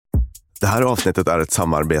Det här avsnittet är ett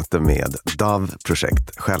samarbete med Dove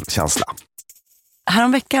Projekt Självkänsla.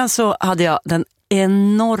 Häromveckan så hade jag den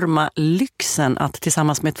enorma lyxen att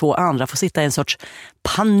tillsammans med 2 andra få sitta i en sorts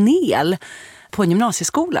panel på en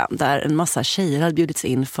gymnasieskola där en massa tjejer hade bjudits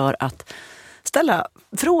in för att ställa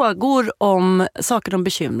frågor om saker de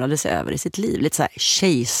bekymrade sig över i sitt liv. Lite så här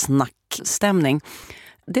tjejsnackstämning.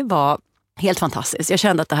 Det var helt fantastiskt. Jag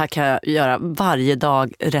kände att det här kan jag göra varje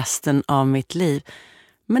dag resten av mitt liv.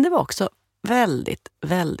 Men det var också väldigt,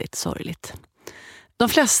 väldigt sorgligt. De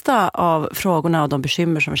flesta av frågorna och de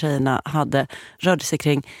bekymmer som tjejerna hade rörde sig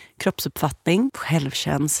kring kroppsuppfattning,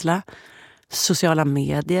 självkänsla, sociala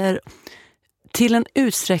medier. Till en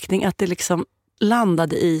utsträckning att det liksom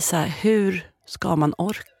landade i så här, hur ska man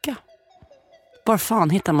orka? Var fan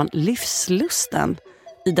hittar man livslusten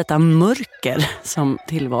i detta mörker som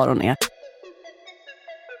tillvaron är?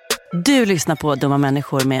 Du lyssnar på Dumma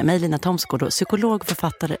människor med mig, Lina Thomsgård, och psykolog och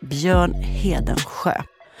författare Björn Hedensjö.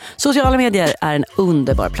 Sociala medier är en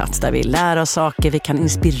underbar plats där vi lär oss saker, vi kan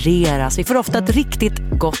inspireras, vi får ofta ett riktigt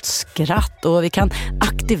gott skratt och vi kan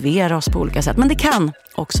aktivera oss på olika sätt. Men det kan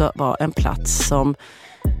också vara en plats som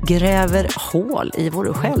gräver hål i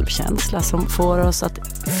vår självkänsla, som får oss att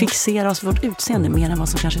fixera oss vid vårt utseende mer än vad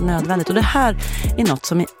som kanske är nödvändigt. Och det här är något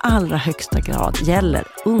som i allra högsta grad gäller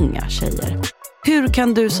unga tjejer. Hur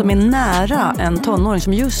kan du som är nära en tonåring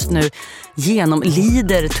som just nu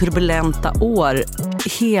genomlider turbulenta år,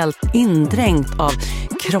 helt indränkt av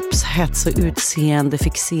kroppshets och utseende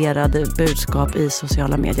fixerade budskap i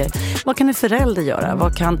sociala medier? Vad kan en förälder göra?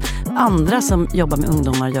 Vad kan andra som jobbar med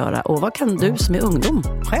ungdomar göra? Och vad kan du som är ungdom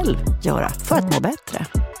själv göra för att må bättre?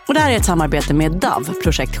 Och det här är ett samarbete med Dove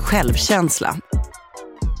Projekt Självkänsla.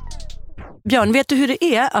 Björn, vet du hur det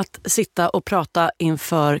är att sitta och prata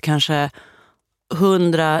inför kanske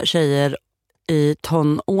 100 tjejer i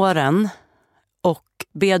tonåren och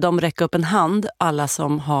be dem räcka upp en hand, alla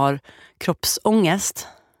som har kroppsångest,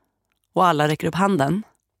 och alla räcker upp handen?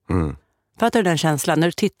 Fattar du den känslan när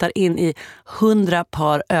du tittar in i 100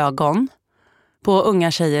 par ögon på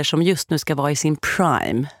unga tjejer som just nu ska vara i sin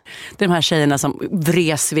prime? Det är de här tjejerna som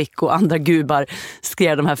Vreeswijk och andra gubbar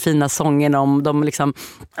skrev de här fina sångerna om.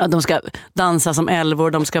 De ska dansa som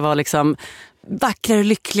älvor, de ska vara liksom vackrare och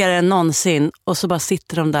lyckligare än någonsin. Och så bara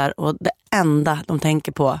sitter de där och det enda de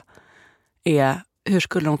tänker på är hur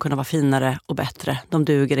skulle de kunna vara finare och bättre? De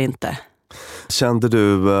duger inte. Kände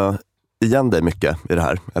du Igen dig mycket i det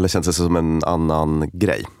här? Eller känns det som en annan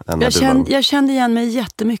grej? Jag kände igen mig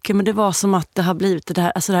jättemycket, men det var som att det har blivit det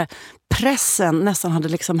här pressen nästan hade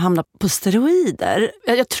liksom hamnat på steroider.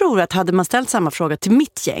 Jag tror att hade man ställt samma fråga till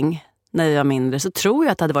mitt gäng när jag var mindre, så tror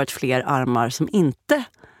jag att det hade varit fler armar som inte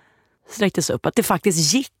sträcktes upp. Att det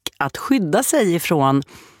faktiskt gick att skydda sig ifrån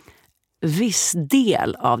viss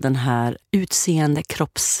del av den här utseende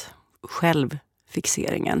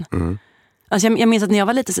självfixeringen. Alltså jag minns att när jag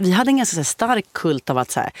var lite, vi hade en ganska stark kult av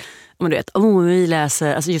att så här, om du vet, vi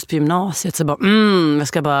läser, alltså just på gymnasiet så bara, jag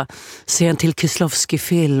ska bara se en till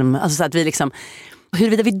Kieslowski-film. Alltså så att vi liksom,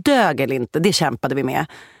 huruvida vi dög eller inte, det kämpade vi med.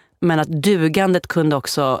 Men att dugandet kunde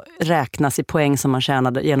också räknas i poäng som man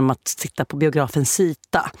tjänade genom att sitta på biografens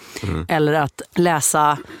sita. Eller att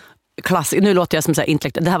läsa klassiker. Nu låter jag som så här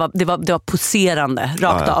intellektuell. Det var poserande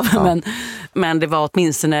rakt av. Men det var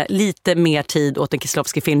åtminstone lite mer tid åt en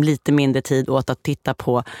Kieslowski-film, lite mindre tid åt att titta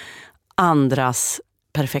på andras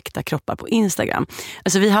perfekta kroppar på Instagram.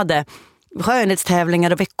 Alltså vi hade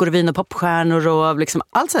skönhetstävlingar och Veckorevyn och popstjärnor och liksom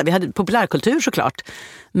allt så här. Vi hade populärkultur såklart.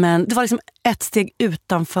 Men det var liksom ett steg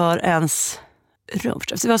utanför ens rum.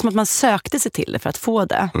 Det var som att man sökte sig till det för att få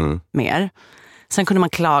det mer. Sen kunde man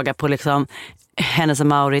klaga på liksom Hennes och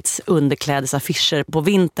Mauritz underklädesaffischer på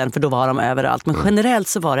vintern, för då var de överallt. Men generellt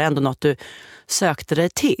så var det ändå något du sökte dig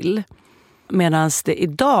till. Medan det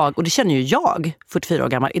idag, och det känner ju jag, 44 år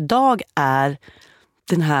gammal, idag är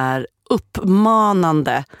den här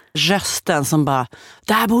uppmanande rösten som bara,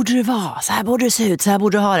 där borde du vara, så här borde det se ut, så här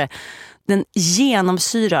borde du ha det. Den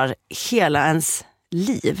genomsyrar hela ens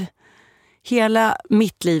liv. Hela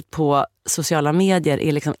mitt liv på sociala medier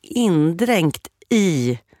är liksom indränkt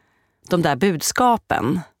i de där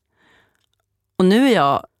budskapen. Och nu är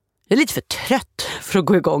jag lite för trött för att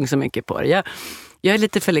gå igång så mycket på det. Jag är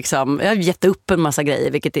lite för liksom, jag har gett upp en massa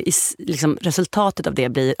grejer, vilket är liksom, resultatet av det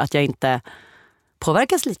blir att jag inte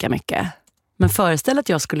påverkas lika mycket. Men föreställ att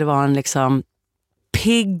jag skulle vara en liksom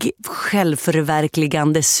pigg,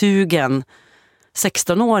 självförverkligande, sugen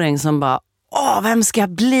 16-åring som bara, vem ska jag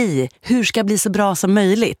bli? Hur ska jag bli så bra som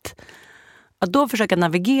möjligt? Att då försöka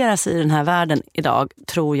navigera sig i den här världen idag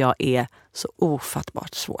tror jag är så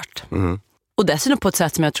ofattbart svårt. Och dessutom på ett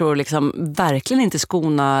sätt som jag tror liksom verkligen inte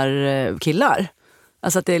skonar killar.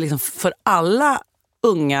 Alltså att det är liksom för alla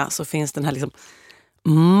unga så finns den här liksom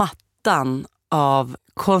mattan av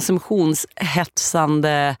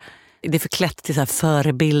konsumtionshetsande, det är förklätt till så här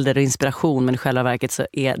förebilder och inspiration, men i själva verket så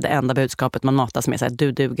är det enda budskapet man matas med så här,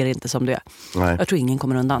 du duger inte som du är. Nej. Jag tror ingen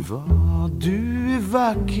kommer undan. Du är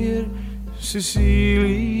vacker,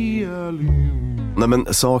 Cecilia Lind. Nej,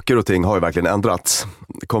 men saker och ting har ju verkligen ändrats.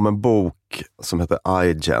 Det kom en bok som heter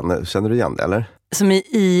iGen. Känner du igen det, eller? Som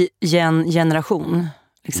i generation.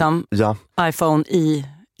 Liksom. Ja. iPhone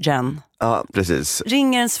i-gen. Ja, precis.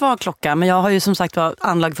 Ringer en svag klocka, men jag har ju som sagt var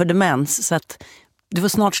anlag för demens, så att du får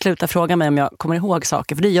snart sluta fråga mig om jag kommer ihåg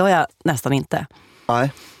saker, för det gör jag nästan inte.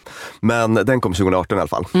 Nej, men den kom 2018 i alla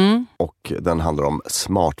fall. Och den handlar om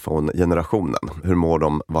smartphone-generationen. Hur mår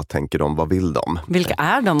de, vad tänker de, vad vill de? Vilka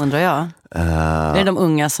är de, undrar jag? Det är de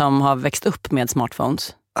unga som har växt upp med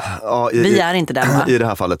smartphones. Ja, Vi är inte där, va? I det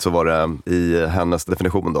här fallet så var det, i hennes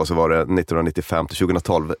definition då, så var det 1995 till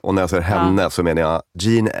 2012. Och när jag säger henne så menar jag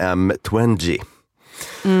Jean M. Twenge.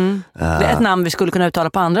 Det är ett namn vi skulle kunna uttala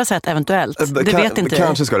på andra sätt eventuellt. Det vet inte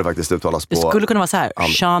Kanske ska det faktiskt uttalas på... Det skulle kunna vara så här.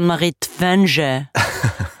 Jean-Marie Twenge.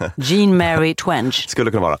 Jean-Marie Twenge.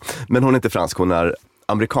 Skulle kunna vara. Men hon är inte fransk, hon är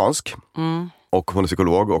amerikansk. Och hon är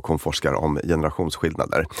psykolog och hon forskar om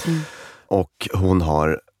generationsskillnader. Och hon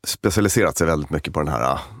har specialiserat sig väldigt mycket på den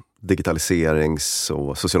här digitaliserings-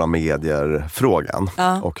 och sociala medier-frågan.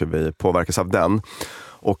 Och hur vi påverkas av den.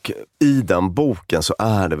 Och i den boken så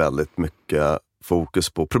är det väldigt mycket fokus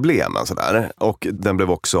på problemen. Sådär. Och den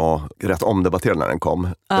blev också rätt omdebatterad när den kom.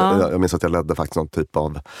 Jag minns att jag ledde faktiskt någon typ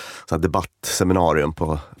av debattseminarium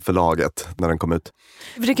på förlaget när den kom ut.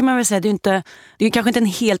 För det kan man väl säga, det är kanske inte en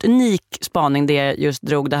helt unik spaning det jag just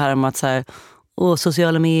drog, det här om att så här,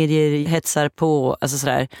 sociala medier hetsar på, alltså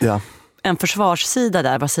sådär. Ja. En försvarssida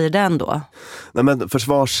där, vad säger den då? Nej, men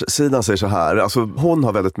försvarssidan säger så här, alltså hon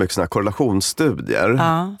har väldigt mycket såna här korrelationsstudier.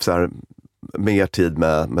 Så här, mer tid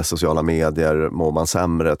med sociala medier, mår man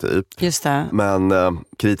sämre typ. Just det. Men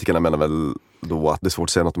kritikerna menar väl då att det är svårt att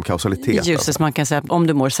säga något om kausaliteten. Just det, så man kan säga att om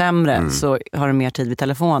du mår sämre så har du mer tid vid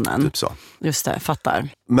telefonen. Typ så. Just det, fattar.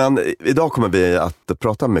 Men idag kommer vi att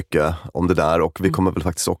prata mycket om det där och vi kommer väl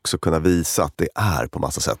faktiskt också kunna visa att det är på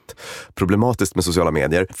massa sätt problematiskt med sociala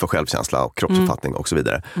medier för självkänsla och kroppsuppfattning och så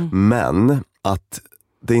vidare. Men att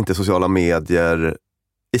det är inte sociala medier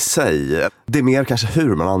i sig. Det är mer kanske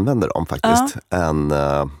hur man använder dem faktiskt än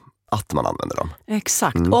att man använder dem.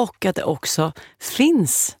 Exakt, och att det också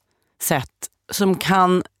finns sätt som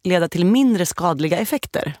kan leda till mindre skadliga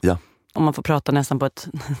effekter. Ja. Om man får prata nästan på ett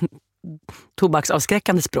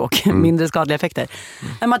tobaksavskräckande språk. Mindre skadliga effekter.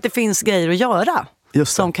 Men att det finns grejer att göra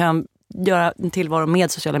som kan göra tillvaro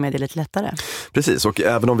med sociala medier lite lättare. Precis, och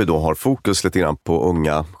även om vi då har fokus lite grann på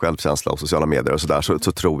unga, självkänsla och sociala medier och sådär,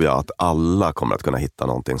 så tror jag att alla kommer att kunna hitta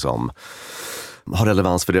någonting som har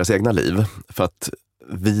relevans för deras egna liv. För att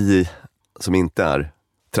vi som inte är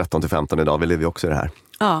 13-15 idag, vi lever ju också i det här.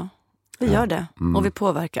 Ja, vi gör det. Och vi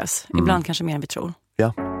påverkas. Ibland kanske mer än vi tror.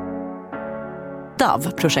 Ja.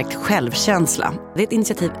 DAV, projekt Självkänsla. Det är ett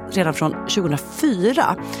initiativ redan från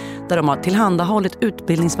 2004 där de har tillhandahållit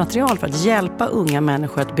utbildningsmaterial för att hjälpa unga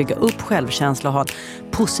människor att bygga upp självkänsla och ha en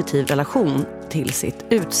positiv relation till sitt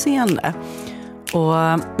utseende. Och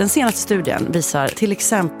den senaste studien visar till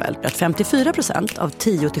exempel att 54% av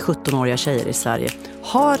 10-17-åriga tjejer i Sverige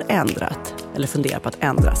har ändrat eller funderar på att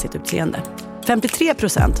ändra sitt utseende.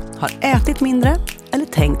 53% har ätit mindre eller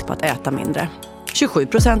tänkt på att äta mindre.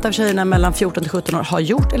 27% av tjejerna mellan 14-17 år har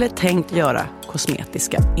gjort eller tänkt göra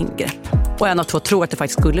kosmetiska ingrepp. Och en av två tror att det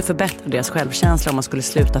faktiskt skulle förbättra deras självkänsla om man skulle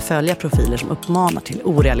sluta följa profiler som uppmanar till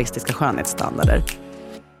orealistiska skönhetsstandarder.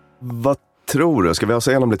 Vad tror du? Ska vi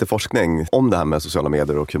alltså igenom lite forskning om det här med sociala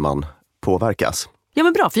medier och hur man påverkas? Ja,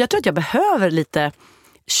 men bra, för jag tror att jag behöver lite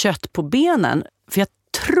kött på benen. För jag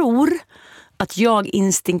tror att jag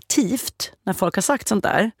instinktivt, när folk har sagt sånt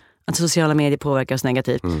där, att sociala medier påverkar oss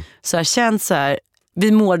negativt, så har jag känt så här,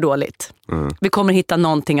 vi mår dåligt. Vi kommer hitta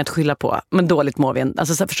någonting att skylla på, men dåligt mår vi.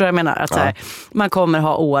 Alltså, så förstår jag menar? Att så här, man kommer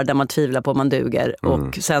ha år där man tvivlar på om man duger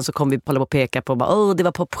och sen så kommer vi hålla på och peka på det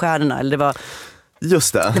var popstjärnorna eller det var...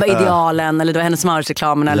 Just det. Det var Idealen eller det var Hennes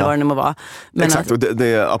Mauritz-reklamen eller vad det nu må vara. Men exakt, och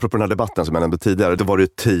det, apropå den här debatten som jag nämnde tidigare, då var det ju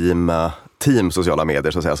team sociala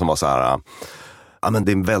medier så att säga, som var så här... Ja, men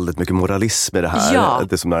det är väldigt mycket moralism i det här. Ja.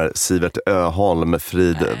 Det är som när Sivert Öholm,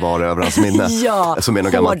 frid var över hans minne. Som är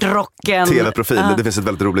någon gammal tv-profil. Det finns ett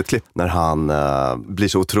väldigt roligt klipp när han blir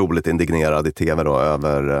så otroligt indignerad i tv då,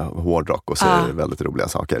 över hårdrock och säger väldigt roliga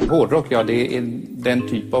saker. Hårdrock, ja, det är den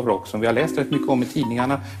typ av rock som vi har läst rätt mycket om i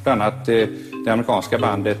tidningarna. Bland annat det amerikanska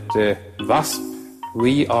bandet W.A.S.P.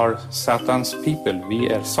 We are Satans people. Vi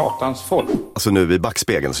är Satans folk. Alltså nu i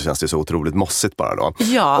backspegeln så känns det så otroligt mossigt bara då.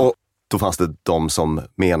 Ja. Och då fanns det de som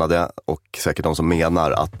menade, och säkert de som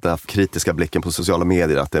menar, att den kritiska blicken på sociala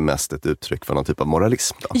medier, att det är mest ett uttryck för någon typ av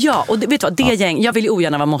moralism. Då. Ja, och vet du vad, gäng, jag vill ju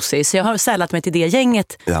ogärna vara mossig, så jag har sällat mig till det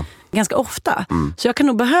gänget ganska ofta. Så jag kan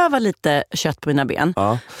nog behöva lite kött på mina ben.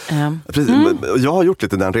 Ja. Precis. Jag har gjort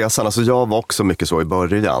lite den resan. Alltså jag var också mycket så i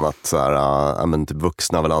början, att så här, typ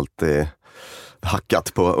vuxna har väl alltid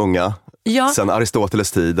hackat på unga. Ja. Sen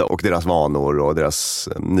Aristoteles tid och deras vanor och deras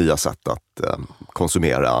nya sätt att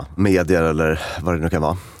konsumera medier eller vad det nu kan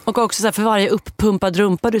vara. Och också så här, för varje uppumpad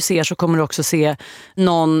rumpa du ser så kommer du också se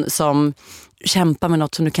någon som kämpar med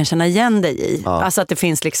något som du kan känna igen dig i. Ja. Alltså att det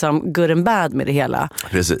finns liksom good and bad med det hela.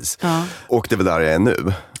 Precis. Ja. Och det är väl där jag är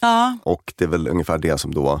nu. Ja. Och det är väl ungefär det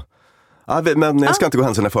som då... men jag ska inte gå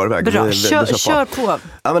händelserna i förväg. Bra, kör på.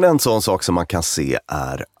 Ja, men en sån sak som man kan se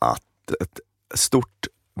är att ett stort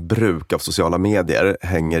bruk av sociala medier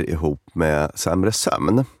hänger ihop med sämre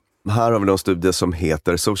sömn. Här har vi en studie som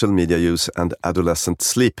heter Social Media Use and Adolescent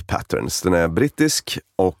Sleep Patterns. Den är brittisk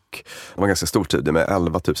och det var en ganska stor studie med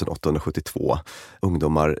 11 872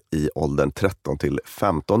 ungdomar i åldern 13 till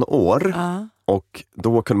 15 år. Och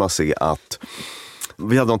då kunde man se att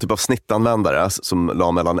vi hade någon typ av snittanvändare som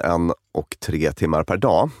la mellan 1 och 3 timmar per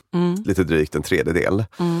dag. Lite drygt en tredjedel.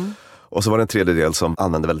 Och så var det en tredjedel som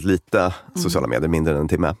använde väldigt lite sociala medier, mindre än en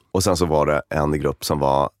timme. Och sen så var det en grupp som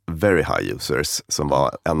var very high users, som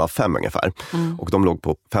var 1 av 5 ungefär. Och de låg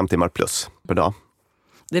på 5 timmar plus per dag.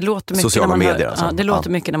 Det låter mycket sociala när man medier hör, alltså. Det låter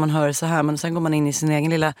mycket när man hör så här, men sen går man in i sin egen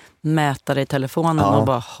lilla mätare i telefonen och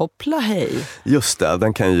bara hoppla hej. Just det,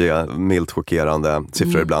 den kan ju ge milt chockerande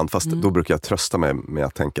siffror ibland. Fast då brukar jag trösta mig med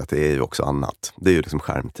att tänka att det är ju också annat. Det är ju liksom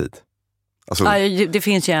skärmtid. Alltså, det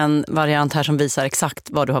finns ju en variant här som visar exakt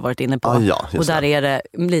vad du har varit inne på. Och där är det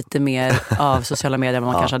lite mer av sociala medier än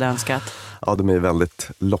vad man kanske hade önskat. Ja, de är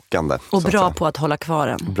väldigt lockande. Och bra på att hålla kvar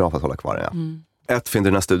den. Bra på att hålla kvar den, ja. Ett fynd i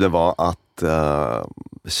den här studien var att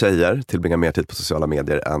tjejer tillbringar mer tid på sociala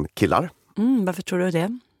medier än killar. Varför tror du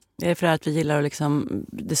det? Är det för att vi gillar liksom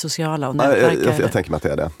det sociala och nätverka? Jag tänker mig att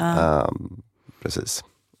det är det. Precis.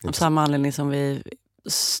 Av samma anledning som vi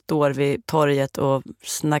står vid torget och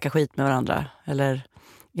snackar skit med varandra. Eller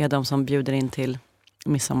är de som bjuder in till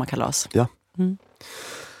midsommarkalas. Ja.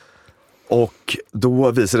 Och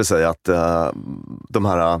då visade det sig att de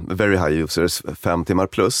här very high users, 5 timmar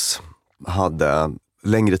plus, hade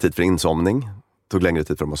längre tid för insomning. Tog längre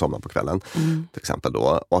tid för dem att somna på kvällen. Till exempel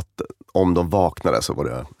då. Och att om de vaknade så var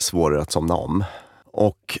det svårare att somna om.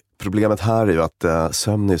 Och problemet här är ju att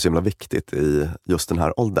sömn är så himla viktigt i just den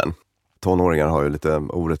här åldern. Tonåringar har ju lite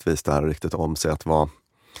orättvist det här riktigt om sig att vara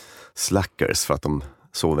slackers för att de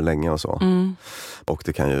sover länge och så. Och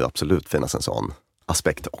det kan ju absolut finnas en sån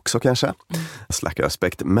aspekt också kanske.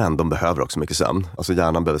 Slackeraspekt, men de behöver också mycket sömn. Alltså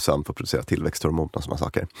hjärnan behöver sömn för att producera tillväxthormon och sådana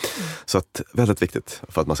saker. Så att väldigt viktigt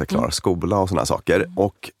för att man ska klara skola och sådana saker.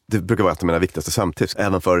 Och det brukar vara ett av mina viktigaste sömntips,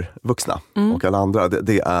 även för vuxna och alla andra.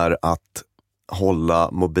 Det är att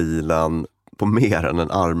hålla mobilen på mer än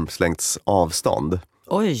en armslängds avstånd.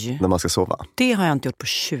 Oj. När man ska sova. Det har jag inte gjort på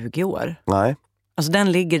 20 år. Nej. Alltså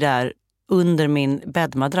den ligger där under min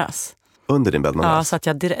bäddmadrass. Under din bäddmadrass? Ja, så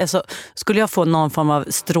att alltså, skulle jag få någon form av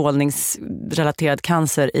strålningsrelaterad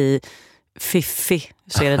cancer i fiffi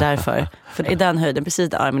så är det därför. För i den höjden, precis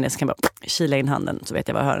där armen är, så kan jag bara kila in handen så vet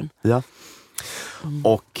jag vad jag hör den. Ja.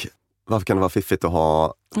 Och varför kan det vara fiffigt att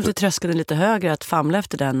ha... Och så tröskeln är lite högre att famla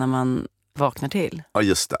efter den när man vaknar till. Ja,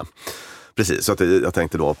 just det. Precis, så att jag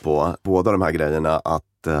tänkte då på båda de här grejerna, att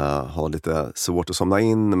ha lite svårt att somna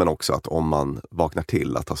in, men också att om man vaknar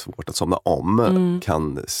till att ha svårt att somna om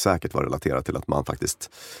kan säkert vara relaterat till att man faktiskt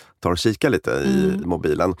tar och kikar lite i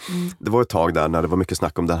mobilen. Det var ett tag där när det var mycket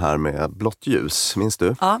snack om det här med blått ljus, minns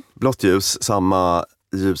du? Ja. Blått ljus, samma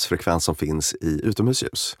ljusfrekvens som finns i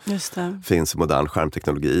utomhusljus. Just det. Finns i modern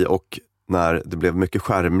skärmteknologi, och när det blev mycket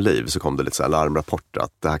skärmliv så kom det lite så här larmrapporter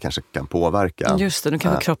att det här kanske kan påverka. Just det, nu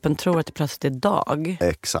kan kroppen tro att det plötsligt är dag.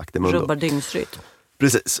 Exakt, det rubbar dygnsrytm.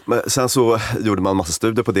 Precis, men sen så gjorde man en massa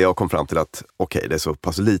studier på det och kom fram till att det är så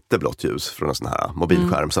pass lite blått ljus från en sån här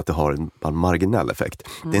mobilskärm så att det har en marginell effekt.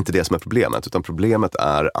 Det är inte det som är problemet, utan problemet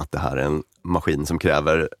är att det här är en maskin som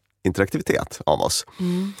kräver interaktivitet av oss.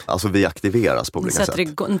 Alltså vi aktiveras på olika sätt.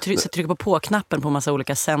 Trycker på knappen på massa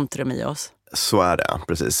olika centrum i oss. Så är det,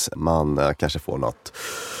 precis. Man kanske får något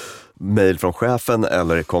mejl från chefen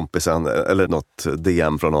eller kompisen eller något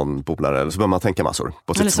DM från någon polare, eller så börjar man tänka massor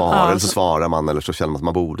på sitt svar, eller så svarar man, eller så känner man att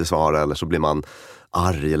man borde svara, eller så blir man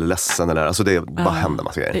arg eller ledsen. Eller, alltså det bara händer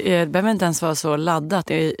massa grejer. Det behöver inte ens vara så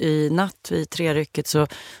laddat. I natt vid 3-rycket så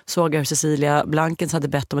såg jag hur Cecilia Blankens hade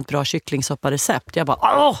bett om ett bra kycklingsoppa-recept. Jag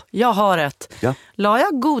bara, jag har ett. Ja. La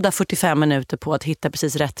jag goda 45 minuter på att hitta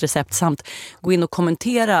precis rätt recept samt gå in och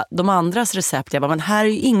kommentera de andras recept. Jag bara, men här är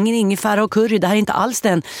ju ingen ingefära och curry. Det här är inte alls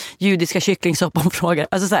den judiska kycklingsoppan-frågan.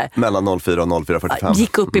 Alltså så här, mellan 04 och 04.45.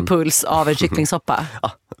 Gick upp i puls av en kycklingsoppa.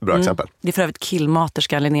 Ja, bra exempel. Det är för övrigt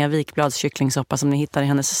killmaterskan Linnea Wikblads kycklingsoppa som ni hittar i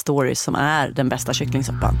hennes stories som är den bästa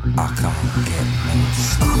kycklingsoppan.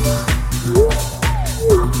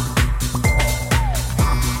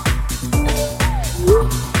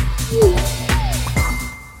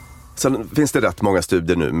 Sen finns det rätt många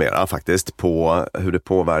studier numera faktiskt på hur det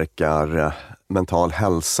påverkar mental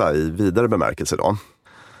hälsa i vidare bemärkelse då.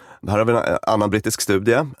 Här har vi en annan brittisk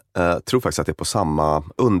studie. Tror faktiskt att det är på samma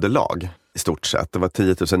underlag i stort sett. Det var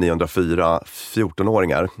 10 904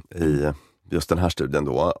 14-åringar i just den här studien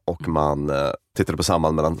då. Och man tittade på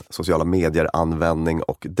samband mellan sociala medier, användning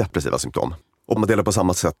och depressiva symptom. Och man delade på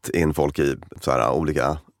samma sätt in folk i så här,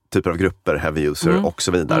 olika typer av grupper, heavy user och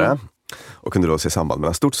så vidare. Och kunde då se samband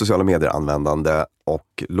mellan stort sociala medier-användande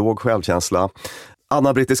och låg självkänsla.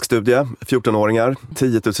 Annan brittisk studie, 14-åringar,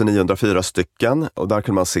 10 904 stycken. Och där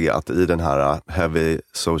kunde man se att i den här heavy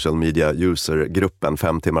social media user-gruppen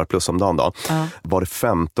 5 timmar plus om dagen då, var det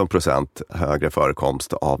 15% högre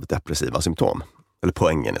förekomst av depressiva symptom. Eller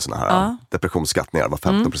poängen i såna här depressionsskattningar var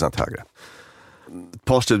 15% högre. Ett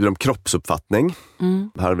par studier om kroppsuppfattning.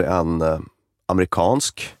 Här har vi en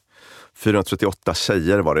amerikansk. 438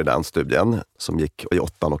 tjejer var det i den studien som gick i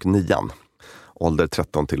 8:an och 9:an. Ålder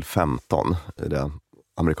 13 till 15 i det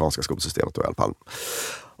amerikanska skolsystemet då i alla fall.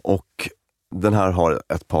 Och den här har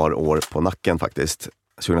ett par år på nacken faktiskt,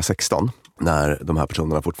 2016, när de här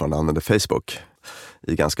personerna fortfarande använde Facebook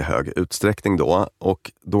i ganska hög utsträckning då.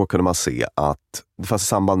 Och då kunde man se att det fanns ett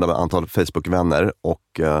samband mellan antal Facebook-vänner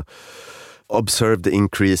och observed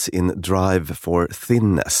increase in drive for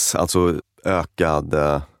thinness, alltså ökad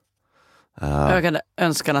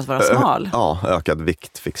önskan att vara smal. Ökad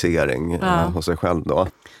viktfixering hos sig själv då.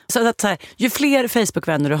 Så att så här, ju fler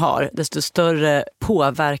Facebook-vänner du har, desto större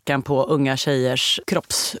påverkan på unga tjejers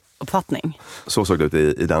kroppsuppfattning. Så såg det ut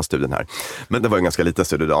i den studien här. Men det var en ganska liten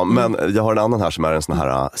studie idag. Men jag har en annan här som är en sån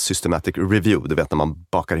här systematic review. Du vet när man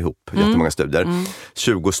bakar ihop jättemånga studier.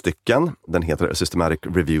 20 stycken. Den heter Systematic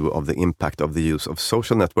Review of the Impact of the Use of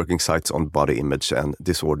Social Networking Sites on Body Image and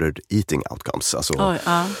Disordered Eating Outcomes. Alltså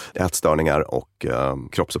ätstörningar och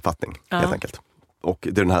kroppsuppfattning helt enkelt. Och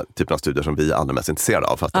det är den här typen av studier som vi är allra mest intresserade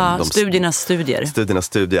av. För att studiernas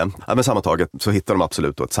studier. Ja, men sammantaget så hittar de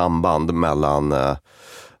absolut ett samband mellan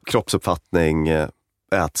kroppsuppfattning,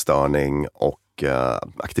 ätstörning och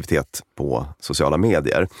aktivitet på sociala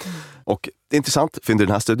medier. Och det intressant fynd i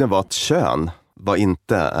den här studien var att kön var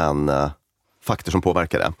inte en faktor som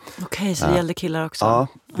påverkade. Okej, så det gällde killar också? Ja,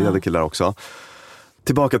 det gällde killar också.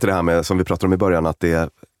 Tillbaka till det här med, som vi pratade om i början, att det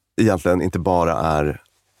egentligen inte bara är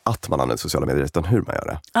att man använder sociala medier utan hur man gör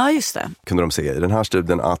det. Ja, just det. Kunde de se i den här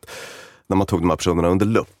studien att när man tog de här personerna under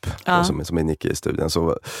lupp, som ingick i studien,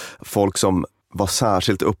 så folk som var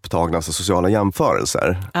särskilt upptagna av sociala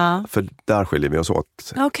jämförelser. För där skiljer vi oss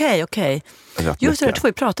åt. Okej. Just det, tror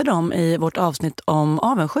vi pratade om i vårt avsnitt om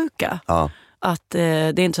avundsjuka. Att det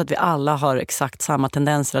är inte så att vi alla har exakt samma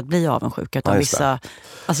tendenser att bli avundsjuka. Utan vissa,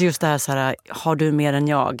 alltså just det här, så här, har du mer än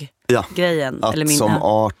jag? Grejen. Att eller som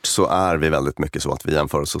art så är vi väldigt mycket så att vi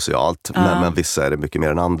jämför oss socialt. Men vissa är det mycket mer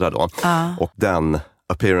än andra då. Och den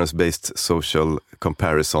appearance-based social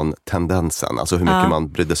comparison-tendensen, alltså hur mycket man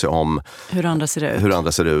brydde sig om hur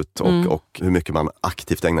andra ser ut och hur mycket man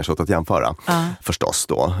aktivt ägnar sig åt att jämföra. Förstås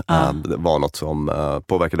då. Det var något som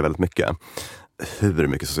påverkade väldigt mycket. Hur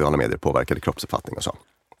mycket sociala medier påverkade kroppsuppfattning och så.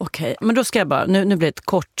 Okej, men då ska jag bara, nu blir det ett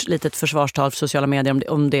kort litet försvarstal för sociala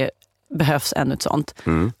medier om det behövs ännu ett sånt.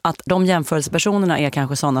 Att de jämförelsepersonerna är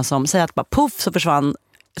kanske sådana som säger att bara puff så försvann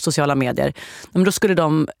sociala medier. Men då skulle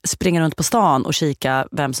de springa runt på stan och kika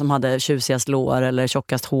vem som hade tjusigast lår eller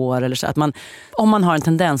tjockast hår. Eller så. Att om man har en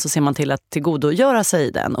tendens så ser man till att tillgodogöra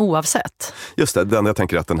sig den oavsett. Just det, jag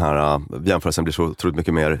tänker att den här jämförelsen blir så otroligt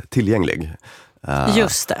mycket mer tillgänglig.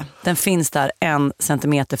 Just det, den finns där 1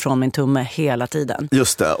 centimeter från min tumme hela tiden.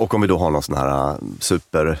 Just det, och om vi då har någon sån här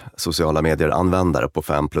super sociala medier-användare på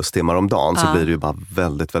 5+ timmar om dagen så blir det ju bara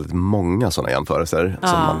väldigt, väldigt många sådana jämförelser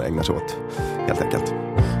som man ägnar sig åt, helt enkelt.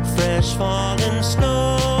 Fresh fallen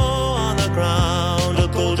snow on the ground, a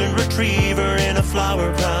golden retriever in a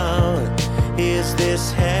flower crown. Is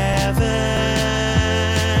this heaven?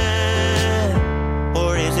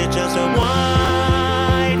 Or is it just a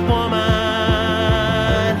white woman?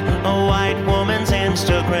 A white woman's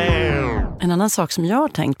Instagram. En En annan sak som jag har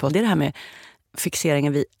tänkt på, det är det här med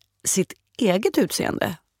fixeringen vid sitt eget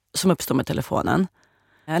utseende som uppstår med telefonen.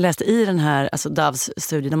 Jag läste i den här, alltså Doves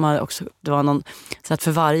studie, det var någon, så att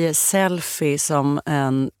för varje selfie som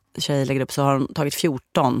en tjej lägger upp så har de tagit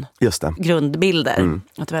 14 grundbilder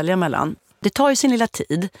att välja mellan. Det tar ju sin lilla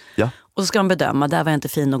tid. Ja. Och så ska de bedöma, där var jag inte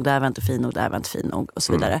fin nog, där var jag inte fin nog, där var jag inte fin nog och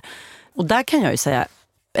så vidare. Och där kan jag ju säga,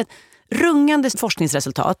 ett rungande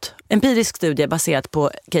forskningsresultat, empirisk studie baserat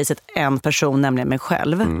på caset en person, nämligen mig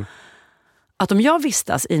själv. Att om jag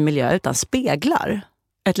vistas i en miljö utan speglar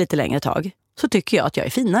ett lite längre tag, så tycker jag att jag är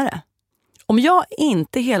finare. Om jag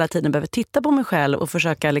inte hela tiden behöver titta på mig själv och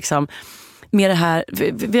försöka liksom med det här,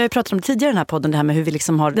 vi har ju pratat om tidigare i den här podden, det här med hur vi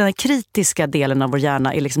liksom har den här kritiska delen av vår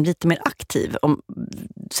hjärna är liksom lite mer aktiv, om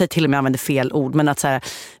säg till och med använder fel ord, men att så här,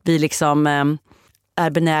 vi liksom är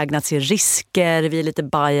benägna att se risker, vi är lite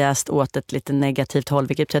biased åt ett lite negativt håll,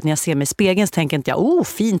 vilket betyder att när jag ser mig i spegeln så tänker inte jag,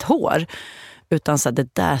 fint hår, utan så att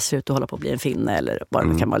det där ser ut att hålla på att bli en finne eller bara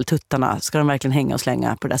det kan vara, eller tuttarna, ska de verkligen hänga och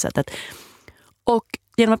slänga på det där sättet. Och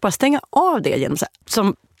genom att bara stänga av det, genom så här,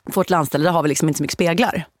 som vårt landställe, där har vi liksom inte så mycket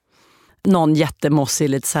speglar. Någon jättemossig,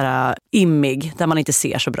 lite så här immig, där man inte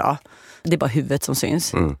ser så bra. Det är bara huvudet som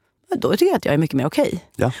syns. Då tycker jag att jag är mycket mer okej.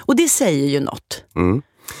 Ja. Och det säger ju något.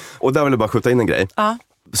 Och där vill jag bara skjuta in en grej.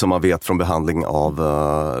 Som man vet från behandling av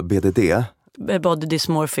BDD. Body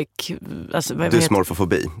dysmorphic, alltså,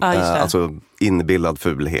 dysmorfofobi. Alltså inbillad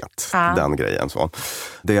fulhet. Den grejen så.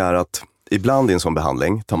 Det är att ibland i en sån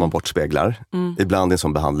behandling tar man bort speglar. Ibland i en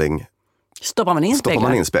sån behandling stoppar man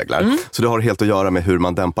in speglar. Så det har helt att göra med hur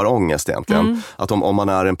man dämpar ångest egentligen. Att om man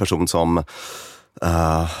är en person som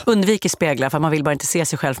undviker speglar för man vill bara inte se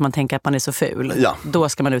sig själv för man tänker att man är så ful. Då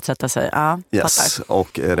ska man utsätta sig. Yes.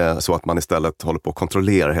 Och är det så att man istället håller på att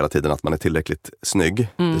kontrollera hela tiden att man är tillräckligt snygg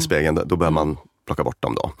i spegeln, då bör man plocka bort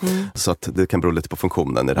dem då. Så att det kan bero lite på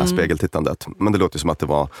funktionen i det här spegeltittandet. Men det låter som att det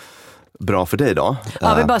var bra för dig då.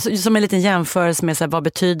 Ja, vi bara som en liten jämförelse med så här, vad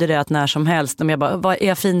betyder det att när som helst, om jag bara, är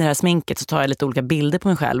jag fin i det här sminket, så tar jag lite olika bilder på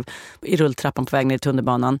mig själv i rulltrappan på väg ner i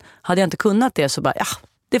tunnelbanan. Hade jag inte kunnat det så bara,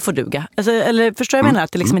 det får duga. Alltså, eller förstår jag menar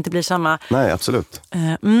att det liksom inte blir samma... Nej, absolut.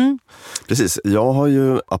 Precis, jag har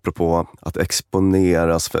ju, apropå att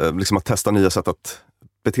exponeras, för, liksom att testa nya sätt att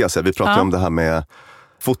bete sig. Vi pratade om det här med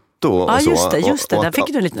foto och så. Just det. Där fick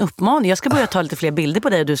du en liten uppmaning. Jag ska börja ta lite fler bilder på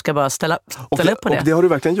dig och du ska bara ställa upp på det. Och det har du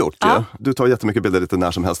verkligen gjort. Ja. Du tar jättemycket bilder lite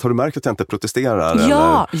när som helst. Har du märkt att jag inte protesterar?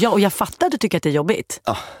 Ja, och jag fattar att du tycker att det är jobbigt.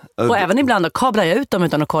 Och även ibland kablar jag ut dem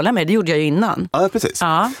utan att kolla mig. Det gjorde jag ju innan. Ja, precis.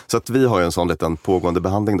 Så att vi har ju en sån liten pågående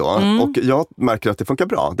behandling då. Och jag märker att det funkar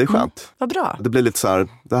bra. Det är skönt. Vad bra. Det blir lite så här,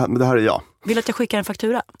 det här är jag. Vill att jag skickar en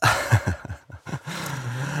faktura?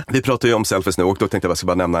 Vi pratar ju om selfies nu och då tänkte jag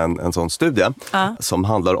bara nämna en sån studie som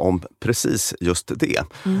handlar om precis just det.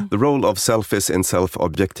 The role of selfies in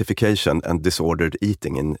self-objectification and disordered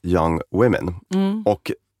eating in young women.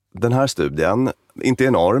 Och den här studien, inte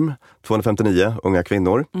enorm, 259 unga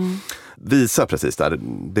kvinnor, visar precis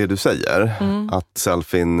det du säger. Att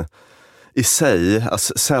selfien i sig,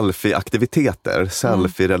 alltså selfie-aktiviteter,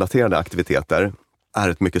 selfie-relaterade aktiviteter är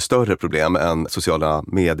ett mycket större problem än sociala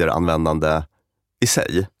medier-användande i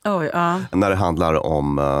sig. När det handlar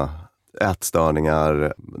om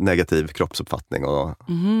ätstörningar, negativ kroppsuppfattning och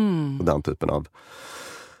den typen av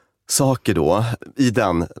saker då. I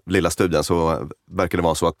den lilla studien så verkar det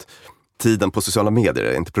vara så att tiden på sociala medier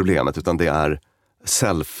är inte problemet, utan det är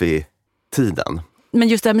selfie-tiden. Men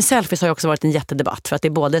just det här med selfies har ju också varit en jättedebatt, för att det är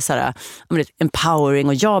både så här, empowering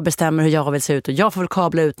och jag bestämmer hur jag vill se ut och jag får väl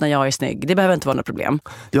kabla ut när jag är snygg. Det behöver inte vara något problem.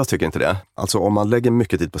 Jag tycker inte det. Alltså om man lägger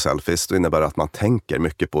mycket tid på selfies, då innebär det att man tänker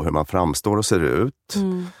mycket på hur man framstår och ser ut.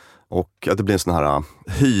 Och att det blir en sån här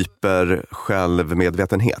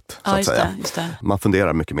hyper-självmedvetenhet, så att säga. Just det. Man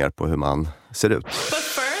funderar mycket mer på hur man ser ut. But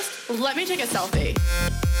first, let me take a selfie.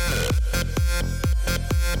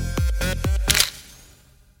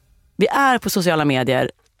 Vi är på sociala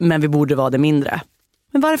medier, men vi borde vara det mindre.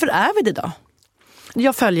 Men varför är vi det då?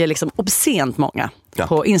 Jag följer liksom obscent många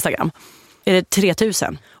på Instagram. Är det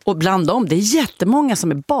 3000? Och bland dem, det är jättemånga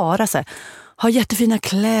som är bara så här, har jättefina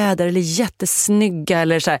kläder eller jättesnygga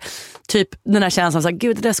eller så här, typ den här känslan så här,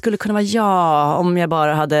 gud det där skulle kunna vara jag om jag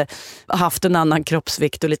bara hade haft en annan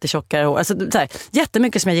kroppsvikt och lite tjockare hår. Alltså så här,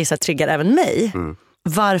 jättemycket som jag gissar triggar även mig.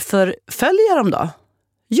 Varför följer jag dem då?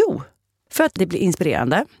 Jo, för att det blir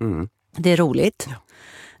inspirerande. Det är roligt.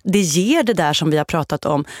 Det ger det där som vi har pratat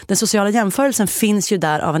om. Den sociala jämförelsen finns ju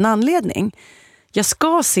där av en anledning. Jag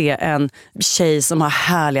ska se en tjej som har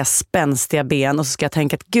härliga spänstiga ben och så ska jag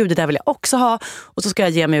tänka att gud det där vill jag också ha, och så ska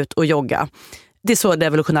jag ge mig ut och jogga. Det är så det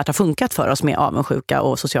evolutionärt har funkat för oss med avundsjuka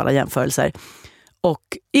och sociala jämförelser.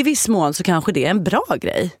 Och i viss mån så kanske det är en bra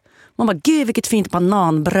grej. Man bara, gud vilket fint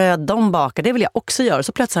bananbröd de bakar. Det vill jag också göra.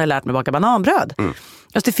 Så plötsligt har jag lärt mig baka bananbröd.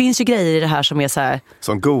 Alltså det finns ju grejer i det här som är så här...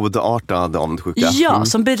 Som godartad avundsjuka. Ja,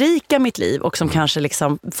 som berikar mitt liv och som kanske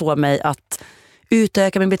liksom får mig att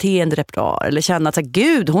utöka min beteenderepertoar. Eller känna att så här,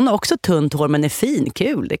 gud, hon har också tunt hår men är fin,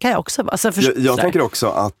 kul. Det kan jag också. Alltså, jag tänker också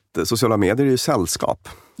att sociala medier är ju sällskap.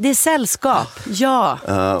 Det är sällskap, ja.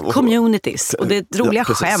 Communities. Och det är roliga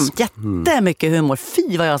skämt. Jättemycket humor.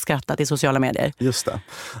 Fy vad jag har skrattat i sociala medier. Just det.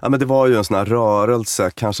 Ja, men det var ju en sån här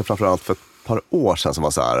rörelse, kanske framförallt för ett par år sedan, som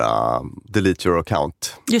var så här, delete your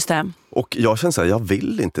account. Just det. Och jag känner så här, jag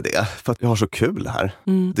vill inte det. För att jag har så kul här.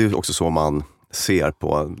 Det är ju också så man ser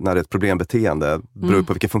på när det är ett problembeteende. Beror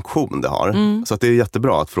på vilken funktion det har. Så att det är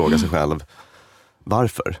jättebra att fråga sig själv.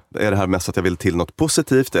 Varför? Är det här mest att jag vill till något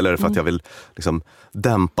positivt eller är det för att jag vill liksom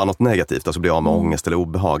dämpa något negativt, alltså bli av med ångest eller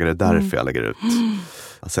obehag? Är det därför jag lägger ut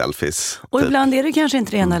selfies? Och typ. ibland är det kanske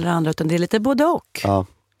inte det ena eller andra, utan det är lite både och. Ja,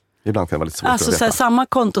 ibland kan det vara lite svårt alltså, att veta. Så här, samma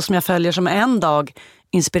konto som jag följer som en dag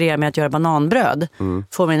inspirerar mig att göra bananbröd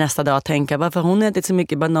får mig nästa dag att tänka, varför hon ätit så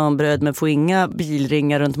mycket bananbröd men får inga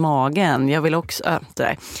bilringar runt magen? Jag vill också... det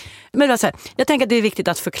där. Men alltså, jag tänker att det är viktigt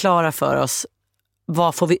att förklara för oss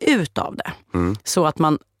vad får vi ut av det? Så att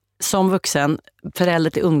man som vuxen, förälder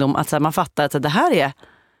till ungdom, att så här, man fattar att det här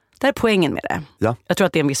är poängen med det. Ja. Jag tror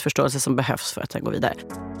att det är en viss förståelse som behövs för att sen gå vidare.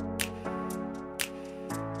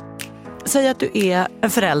 Säg att du är en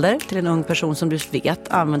förälder till en ung person som du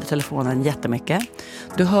vet använder telefonen jättemycket.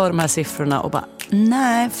 Du hör de här siffrorna och bara,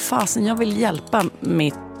 nej fasen, jag vill hjälpa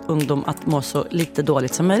mitt ungdom att må så lite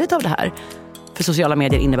dåligt som möjligt av det här. För sociala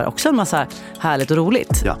medier innebär också en massa härligt och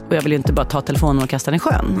roligt. Ja. Och jag vill ju inte bara ta telefonen och kasta den i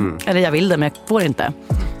sjön. Eller jag vill det, men jag får inte.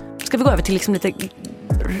 Ska vi gå över till liksom lite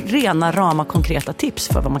rena, rama, konkreta tips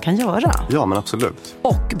för vad man kan göra? Ja, men absolut.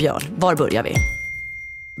 Och Björn, var börjar vi?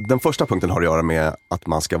 Den första punkten har att göra med att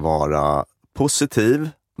man ska vara positiv,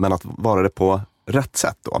 men att vara det på rätt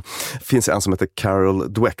sätt då. Det finns en som heter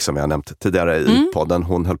Carol Dweck som jag nämnt tidigare i podden.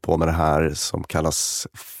 Hon höll på med det här som kallas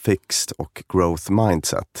fixed och growth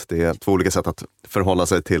mindset. Det är 2 olika sätt att förhålla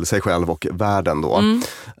sig till sig själv och världen då.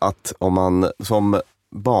 Att om man som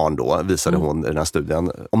barn då, visade hon i den här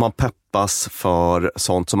studien, om man peppas för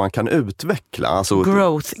sånt som man kan utveckla. Alltså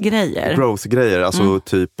growth-grejer, alltså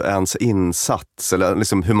typ ens insats eller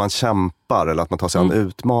liksom hur man kämpar eller att man tar sig an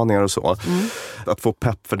utmaningar och så. Att få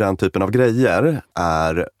pepp för den typen av grejer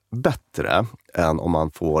är bättre än om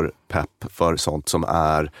man får pepp för sånt som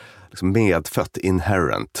är liksom medfött,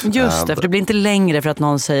 inherent. Just det, för det blir inte längre för att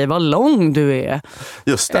någon säger vad lång du är.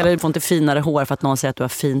 Just det. Eller du får inte finare hår för att någon säger att du har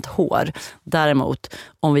fint hår. Däremot,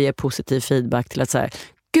 om vi ger positiv feedback till att säga,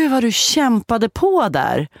 gud vad du kämpade på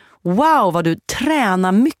där. Wow, vad du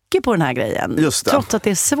tränar mycket på den här grejen. Just det. Trots att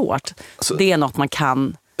det är svårt. Så, det är något man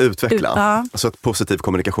kan utveckla. Alltså ett positiv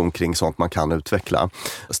kommunikation kring sånt man kan utveckla.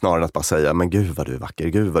 Snarare än att bara säga, men gud vad du är vacker,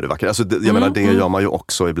 gud vad du är vacker. Alltså jag menar, det gör man ju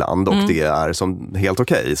också ibland och det är som helt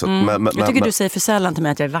okej. Jag tycker du säger för sällan till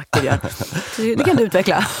mig att jag är vacker. Det kan du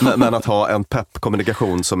utveckla. Men att ha en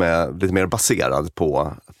pepp-kommunikation som är lite mer baserad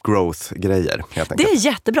på growth-grejer. Helt enkelt. Det är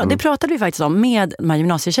jättebra. Det pratade vi faktiskt om med de här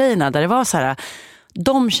gymnasietjejerna där det var så här,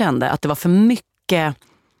 de kände att det var för mycket.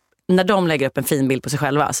 När de lägger upp en fin bild på sig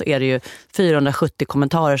själva så är det ju 470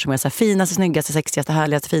 kommentarer som är så här, finaste, snyggaste, sexigaste,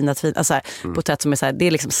 härligaste, finaste, alltså på ett sätt som är så här, det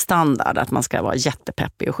är liksom standard att man ska vara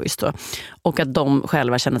jättepeppig och schysst då. Och att de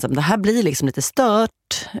själva känner att det här blir liksom lite stört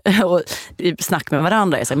och i snack med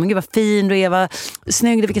varandra är så här, men gud vad fin du är, vad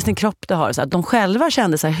snygg, vilken snygg kropp du har, så att de själva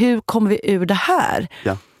kände så här, hur kommer vi ur det här?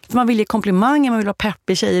 Ja. För man vill ge komplimanger, man vill ha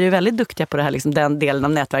peppig, tjejer är väldigt duktiga på det här, liksom den delen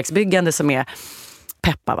av nätverksbyggande som är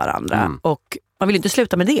peppa varandra och man vill inte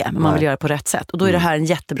sluta med det, men man vill göra det på rätt sätt. Och då är det här en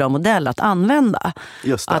jättebra modell att använda.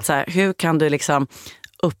 Just det. Att så här, hur kan du liksom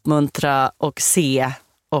uppmuntra och se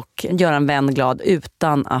och göra en vän glad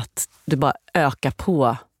utan att du bara ökar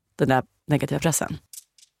på den där negativa pressen.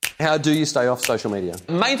 How do you stay off social media?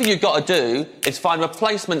 The main thing you've got to do is find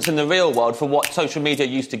replacements in the real world for what social media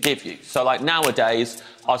used to give you. So like nowadays,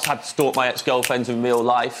 I just had to stalk my ex-girlfriends in real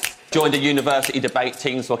life. Joined a university debate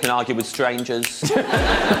team so I can argue with strangers.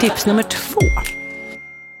 Och tips nummer 2.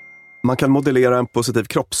 Man kan modellera en positiv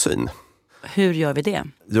kroppssyn. Hur gör vi det?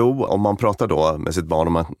 Jo, om man pratar då med sitt barn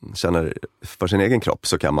och man känner för sin egen kropp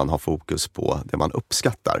så kan man ha fokus på det man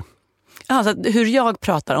uppskattar. Alltså hur jag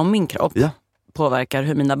pratar om min kropp påverkar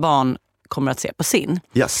hur mina barn kommer att se på sin.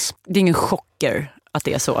 Yes. Det är ingen chocker att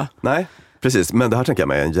det är så. Nej, precis. Men det här tänker jag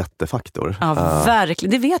mig är en jättefaktor. Ja,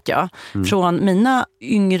 verkligen. Det vet jag. Från mina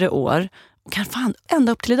yngre år, och kan fan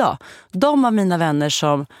ända upp till idag. De av mina vänner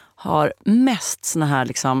som har mest såna här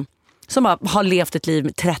liksom, som har levt ett liv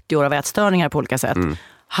med 30 år av ätstörningar på olika sätt,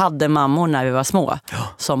 hade mammor när vi var små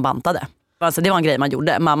som bantade. Alltså, det var en grej man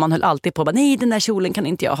gjorde. Mamman höll alltid på, nej den där kjolen kan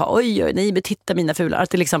inte jag ha. Oj, nej, men titta mina fula. Att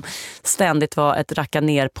det liksom ständigt var ett racka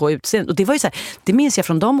ner på utseendet. Och det var ju så här, det minns jag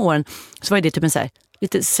från de åren, så var det typ en så här,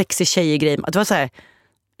 lite sexig tjejgrej. Det var så här,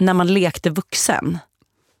 när man lekte vuxen.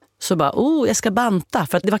 Så bara, jag ska banta.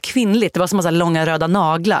 För att det var kvinnligt, det var som så här långa röda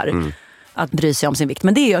naglar. Att bry sig om sin vikt.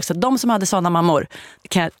 Men det är ju också att de som hade sådana mammor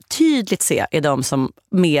kan jag tydligt se är de som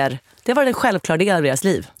mer, det var en självklar del av deras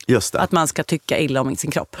liv. Just det. Att man ska tycka illa om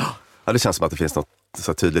sin kropp. Ja, det känns som att det finns något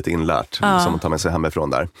så tydligt inlärt som man tar med sig hemifrån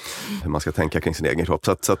där. Hur man ska tänka kring sin egen kropp.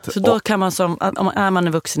 Så då kan man som, om man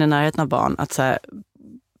är vuxen i närheten av barn, att så här,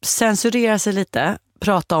 censurera sig lite,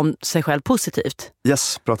 prata om sig själv positivt.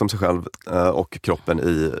 Yes, prata om sig själv och kroppen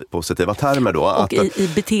i positiva termer då. Och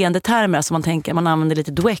i beteendetermer, så man tänker, man använder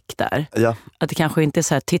lite dweck där. Ja. Att det kanske inte är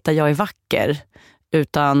så här, titta jag är vacker,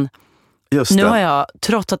 utan just nu det. har jag,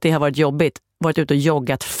 trots att det har varit jobbigt, varit ute och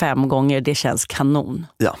joggat 5 gånger, det känns kanon.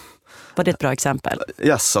 Ja. Var det ett bra exempel?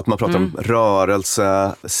 Yes, att man pratar om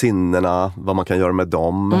rörelse, sinnena, vad man kan göra med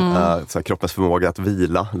dem, så här, kroppens förmåga att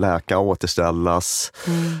vila, läka, återställas,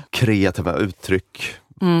 kreativa uttryck.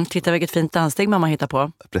 Titta vilket fint danssteg mamma hittar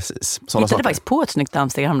på. Precis. Jag hittade faktiskt på ett snyggt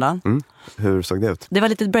danssteg häromdagen. Hur såg det ut? Det var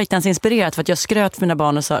lite breakdance-inspirerat, för att jag skröt för mina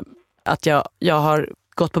barn och sa att jag har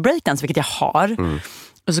gått på breakdance, vilket jag har.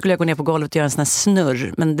 Och så skulle jag gå ner på golvet och göra en sån här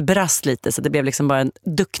snurr, men det brast lite så det blev liksom bara en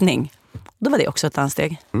duckning. Då var det också ett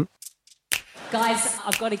danssteg. Guys,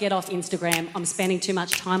 I've got to get off Instagram. I'm spending too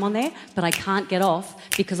much time on there, but I can't get off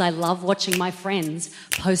because I love watching my friends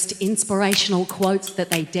post inspirational quotes that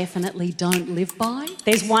they definitely don't live by.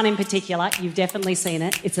 There's one in particular, you've definitely seen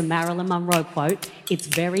it. It's a Marilyn Monroe quote.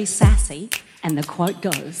 It's very sassy, and the quote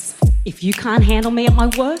goes, "If you can't handle me at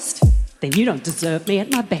my worst, then you don't deserve me at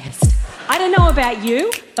my best." I don't know about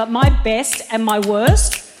you, but my best and my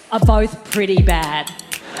worst are both pretty bad.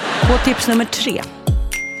 På tips nummer 3.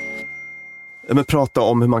 Men prata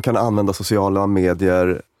om hur man kan använda sociala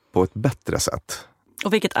medier på ett bättre sätt.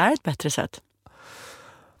 Och vilket är ett bättre sätt?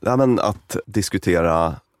 Ja, men att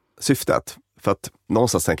diskutera syftet. För att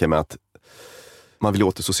någonstans tänker jag mig att man vill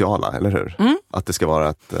åt det sociala, eller hur? Att det ska vara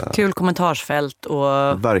ett kul kommentarsfält och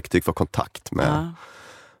verktyg för kontakt med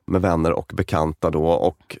vänner och bekanta då.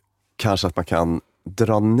 Och kanske att man kan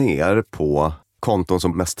dra ner på konton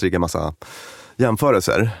som mest triggar massa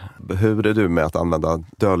jämförelser. Hur är du med att använda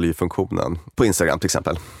döljfunktionen på Instagram till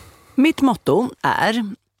exempel? Mitt motto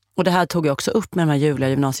är, och det här tog jag också upp med de här ljuvliga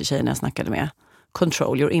gymnasietjejerna jag snackade med,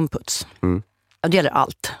 control your inputs. Det gäller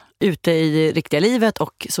allt. Ute i riktiga livet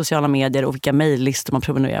och sociala medier och vilka mejllistor man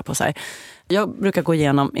prenumererar på. Så här. Jag brukar gå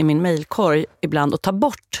igenom i min mejlkorg ibland och ta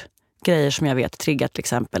bort grejer som jag vet triggar till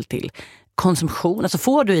exempel till konsumtion. Alltså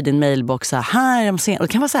får du i din mejlbox så här, och det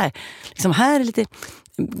kan vara så här, liksom här är lite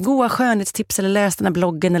goda skönhetstips eller läs den här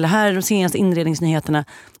bloggen eller här är de senaste inredningsnyheterna.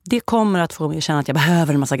 Det kommer att få mig att känna att jag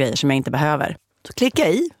behöver en massa grejer som jag inte behöver. Så klicka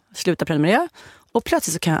i, sluta prenumerera och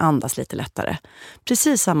plötsligt så kan jag andas lite lättare.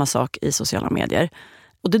 Precis samma sak i sociala medier.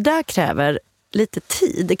 Och det där kräver lite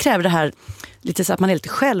tid. Det kräver det här lite så att man är lite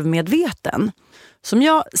självmedveten. Som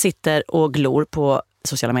jag sitter och glor på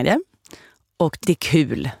sociala medier. Och det är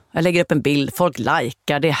kul. Jag lägger upp en bild, folk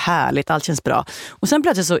likar, det är härligt, allt känns bra. Och sen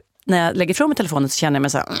plötsligt så, när jag lägger ifrån mig telefonen så känner jag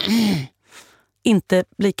mig så här, inte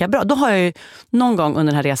lika bra. Då har jag ju någon gång under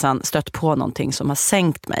den här resan stött på någonting som har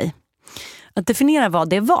sänkt mig. Att definiera vad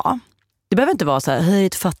det var. Det behöver inte vara så här,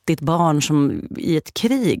 ett fattigt barn som i ett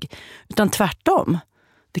krig. Utan tvärtom.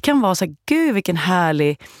 Det kan vara så här, gud vilken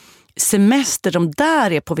härlig semester de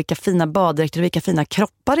där är på, vilka fina baddräkter och vilka fina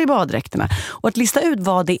kroppar i baddräkterna. Och att lista ut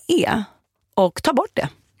vad det är och ta bort det.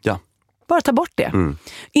 Ja. Bara ta bort det.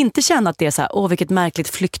 Inte känna att det är så här, vilket märkligt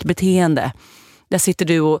flyktbeteende. Där sitter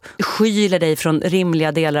du och skyler dig från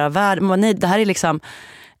rimliga delar av världen. Men nej, det här är liksom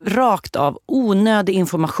rakt av onödig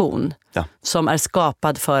information som är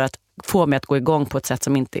skapad för att få mig att gå igång på ett sätt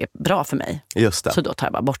som inte är bra för mig. Just det. Så då tar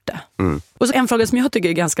jag bara bort det. Och så en fråga som jag tycker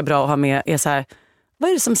är ganska bra att ha med är så här, vad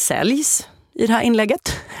är det som säljs i det här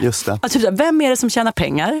inlägget? Just det. Alltså, vem är det som tjänar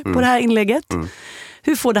pengar på det här inlägget?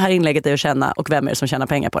 Hur får det här inlägget dig att känna och vem är det som tjänar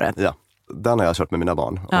pengar på det? Ja, den har jag kört med mina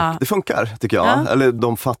barn. Och det funkar, tycker jag. Ja. Eller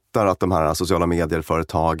de fattar att de här sociala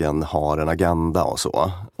medier-företagen har en agenda och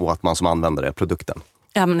så. Och att man som användare är produkten.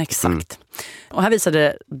 Ja, men exakt. Och här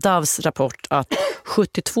visade Doves rapport att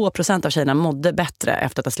 72% av tjejerna mådde bättre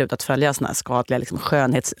efter att ha slutat följa såna här skadliga liksom,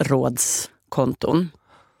 skönhetsrådskonton.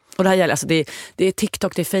 Och det här gäller, alltså det är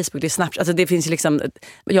TikTok, det är Facebook, det är Snapchat. Alltså det finns ju liksom,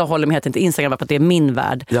 jag håller mig helt inte Instagram för att det är min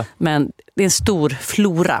värld. Ja. Men det är en stor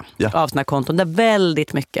flora av såna här konton där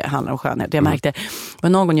väldigt mycket handlar om skönhet. Jag märkte,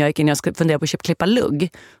 någon gång jag gick in och jag skulle fundera på att klippa lugg,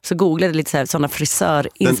 så googlade jag lite sådana frisör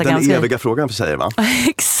Instagram. Den eviga frågan för tjejer, va?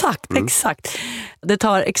 Exakt. Det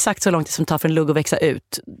tar exakt så lång tid som det tar för en lugg att växa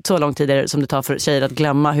ut. Så lång tid är det som det tar för tjejer att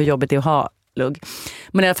glömma hur jobbigt det är att ha lugg.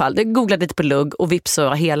 Men i alla fall, jag googlade lite på lugg och vips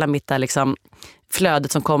så hela mitt där liksom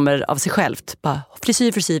flödet som kommer av sig självt. Bara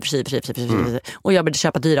frisyr. Och jag började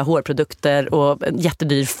köpa dyra hårprodukter och en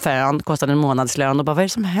jättedyr fön, kostade en månadslön. Och bara, vad är det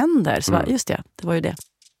som händer? Så bara, just det var ju det.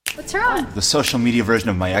 What's wrong? The social media version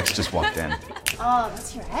of my ex just walked in. Oh,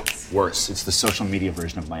 that's your ex? Worse, it's the social media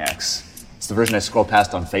version of my ex. It's the version I scroll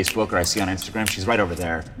past on Facebook or I see on Instagram. She's right over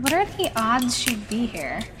there. What are the odds she'd be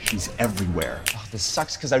here? She's everywhere. Oh, this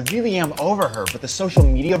sucks because I really am over her, but the social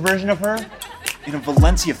media version of her in a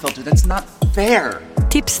Valencia filter, that's not fair.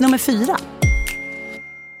 Tips nummer 4.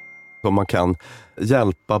 Om man kan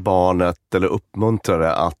hjälpa barnet eller uppmuntra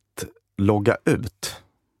det att logga ut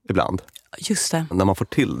ibland. Just det. När man får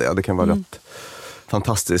till det. Det kan vara rätt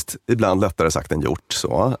fantastiskt. Ibland lättare sagt än gjort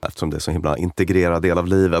så. Eftersom det är så himla integrerad del av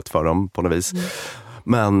livet för dem på något vis.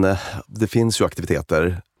 Men det finns ju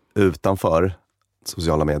aktiviteter utanför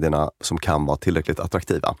sociala medierna som kan vara tillräckligt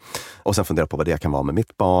attraktiva. Och sen fundera på vad det kan vara med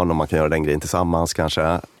mitt barn. Om man kan göra den grejen tillsammans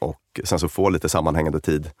kanske. Och sen så få lite sammanhängande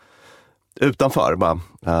tid utanför.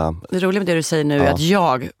 Det roliga med det du säger nu är att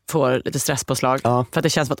jag får lite stresspåslag. För att det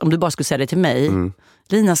känns som att om du bara skulle säga det till mig.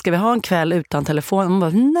 Lina, ska vi ha en kväll utan telefon? Man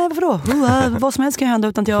bara, nej vadå? Vad som helst kan hända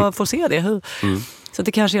utan att jag får se det. Så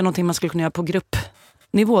det kanske är någonting man skulle kunna göra på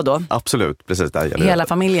gruppnivå då. Absolut, precis. Där gäller hela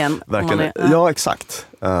familjen. Verkligen. Ja, exakt.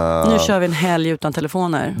 Nu kör vi en helg utan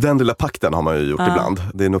telefoner. Den lilla pakten har man ju gjort ibland.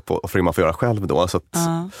 Det är en uppoffring man får göra själv då. Så att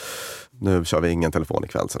nu kör vi ingen telefon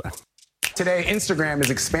ikväll sådär. Today, Instagram is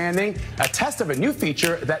expanding a test of a new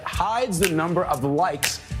feature that hides the number of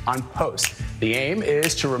likes on posts. The aim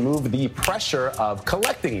is to remove the pressure of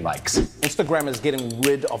collecting likes. Instagram is getting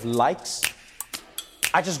rid of likes.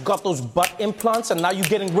 I just got those butt implants and now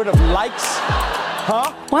you're getting rid of likes? Huh?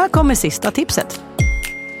 Och här kommer sista tipset.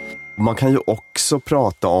 Man kan ju också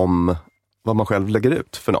prata om vad man själv lägger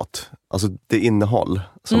ut för något. Alltså det innehåll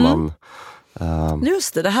som man...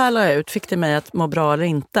 Just det här la jag ut. Fick det mig att må bra eller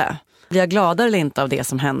inte? Blir jag gladare eller inte av det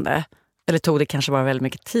som hände? Eller tog det kanske bara väldigt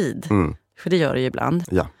mycket tid? För det gör det ju ibland.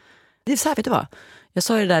 Ja. Det är så här, vet du vad? Jag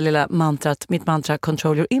sa ju det där lilla mantrat, mitt mantra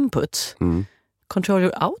control your inputs. Control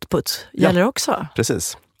your outputs gäller också.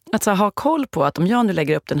 Precis. Att så ha koll på att om jag nu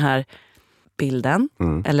lägger upp den här bilden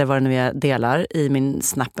eller vad det nu jag delar i min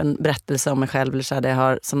snappen berättelse om mig själv eller så här, det jag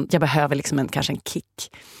har, som jag behöver liksom kanske en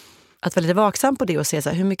kick. Att vara lite vaksam på det och se så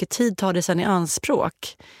här, hur mycket tid tar det sen i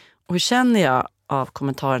anspråk? Och hur känner jag av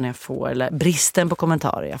kommentarerna jag får eller bristen på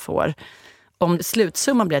kommentarer jag får? Om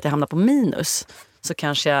slutsumman blir att jag hamnar på minus så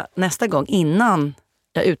kanske jag nästa gång innan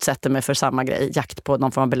jag utsätter mig för samma grej, jakt på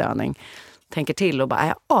någon form av belöning, tänker till och bara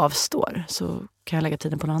jag avstår så kan jag lägga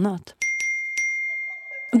tiden på något annat.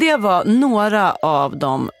 Det var några av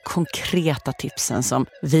de konkreta tipsen som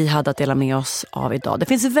vi hade att dela med oss av idag. Det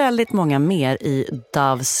finns väldigt många mer i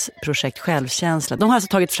Doves projekt Självkänsla. De har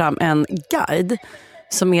alltså tagit fram en guide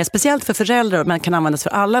som är speciellt för föräldrar men kan användas för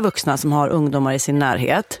alla vuxna som har ungdomar i sin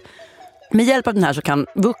närhet. Med hjälp av den här så kan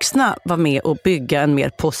vuxna vara med och bygga en mer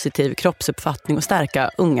positiv kroppsuppfattning och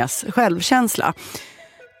stärka ungas självkänsla.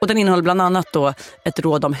 Och den innehåller bland annat då ett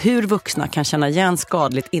råd om hur vuxna kan känna igen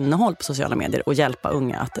skadligt innehåll på sociala medier och hjälpa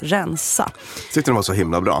unga att rensa. Tyckte den var så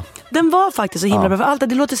himla bra. Den var faktiskt så himla bra. För allt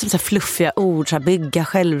det låter som så här fluffiga ord, så här bygga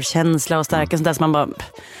självkänsla och stärka sånt där som man bara,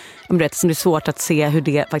 som det är svårt att se hur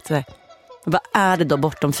det faktiskt är. Vad är det då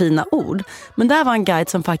bortom fina ord? Men där var en guide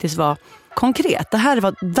som faktiskt var konkret. Det här var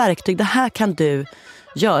ett verktyg, det här kan du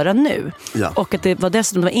göra nu. Ja. Och att det var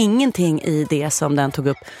dessutom ingenting i det som den tog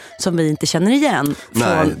upp som vi inte känner igen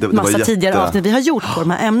från det massa tidigare avsnitt vi har gjort på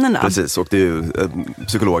de här ämnena. Precis, och det är ju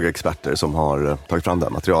psykologer, experter som har tagit fram det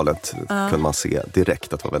här materialet. Kunde man se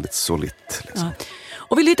direkt att det var väldigt solitt. Liksom.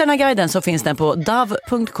 Och vill du hitta den här guiden så finns den på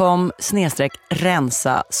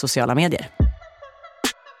dove.com/rensa sociala medier.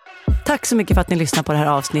 Tack så mycket för att ni lyssnar på det här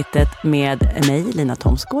avsnittet med mig, Lina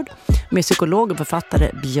Thomsgård, med psykolog och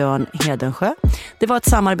författare Björn Hedensjö. Det var ett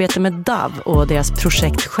samarbete med Dove och deras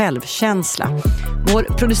projekt Självkänsla. Vår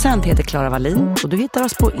producent heter Clara Wallin och du hittar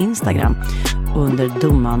oss på Instagram under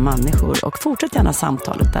Dumma människor. Och fortsätt gärna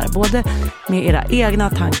samtalet där, både med era egna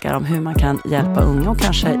tankar om hur man kan hjälpa unga och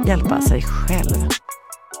kanske hjälpa sig själv.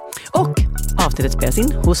 Och avsnittet spelas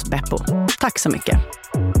in hos Beppo. Tack så mycket!